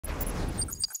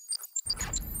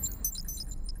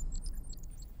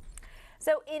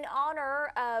So in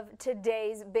honor of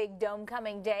today's big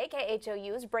Domecoming Day,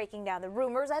 KHOU is breaking down the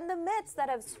rumors and the myths that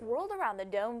have swirled around the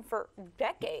dome for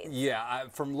decades. Yeah,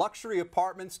 from luxury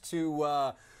apartments to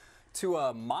a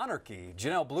monarchy.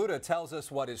 Janelle Bluta tells us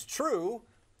what is true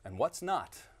and what's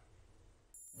not.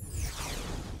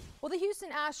 Well, the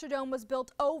Houston Astrodome was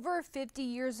built over 50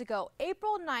 years ago,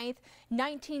 April 9th,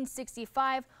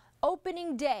 1965.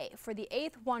 Opening day for the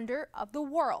 8th wonder of the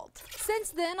world.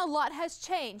 Since then, a lot has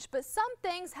changed, but some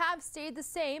things have stayed the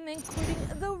same, including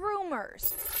the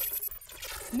rumors.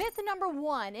 Myth number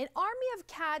 1, an army of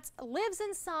cats lives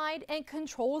inside and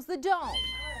controls the dome.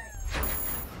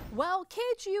 Well,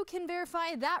 KHOU can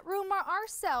verify that rumor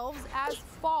ourselves as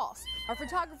false. Our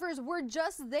photographers were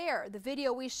just there. The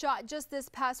video we shot just this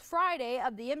past Friday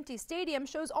of the empty stadium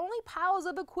shows only piles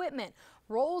of equipment,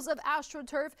 rolls of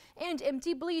AstroTurf, and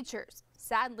empty bleachers.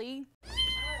 Sadly,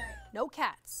 no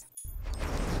cats.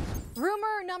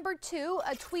 Rumor number 2,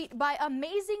 a tweet by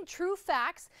Amazing True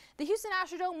Facts. The Houston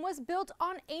Astrodome was built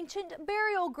on ancient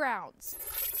burial grounds.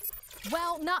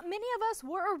 Well, not many of us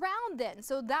were around then,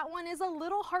 so that one is a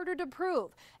little harder to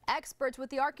prove. Experts with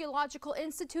the Archaeological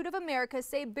Institute of America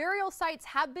say burial sites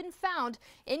have been found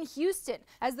in Houston,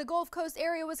 as the Gulf Coast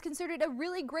area was considered a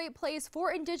really great place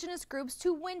for indigenous groups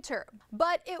to winter.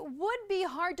 But it would be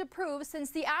hard to prove since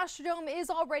the Astrodome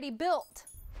is already built.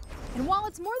 And while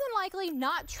it's more than likely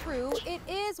not true, it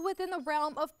is within the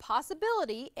realm of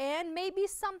possibility and maybe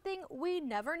something we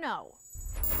never know.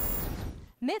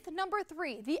 Myth number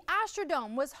 3, the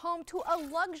Astrodome was home to a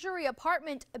luxury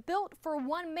apartment built for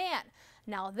one man.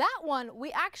 Now that one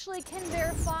we actually can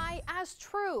verify as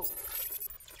true.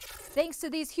 Thanks to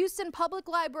these Houston Public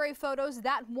Library photos,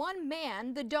 that one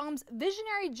man, the dome's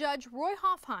visionary judge Roy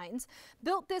Hofheinz,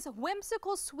 built this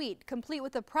whimsical suite complete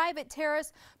with a private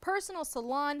terrace, personal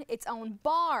salon, its own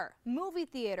bar, movie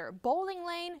theater, bowling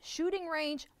lane, shooting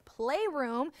range,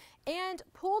 playroom, and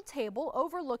pool table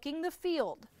overlooking the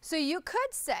field. So you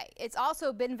could say it's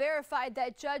also been verified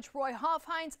that Judge Roy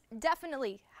Hofheinz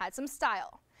definitely had some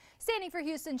style. Standing for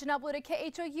Houston, Janelle Bluta,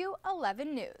 KHOU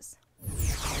 11 News.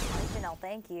 Janelle,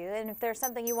 thank you. And if there's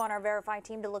something you want our Verify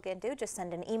team to look into, just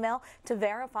send an email to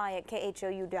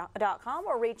verify@khou.com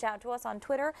or reach out to us on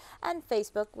Twitter and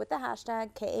Facebook with the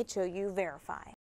hashtag KHOUVerify.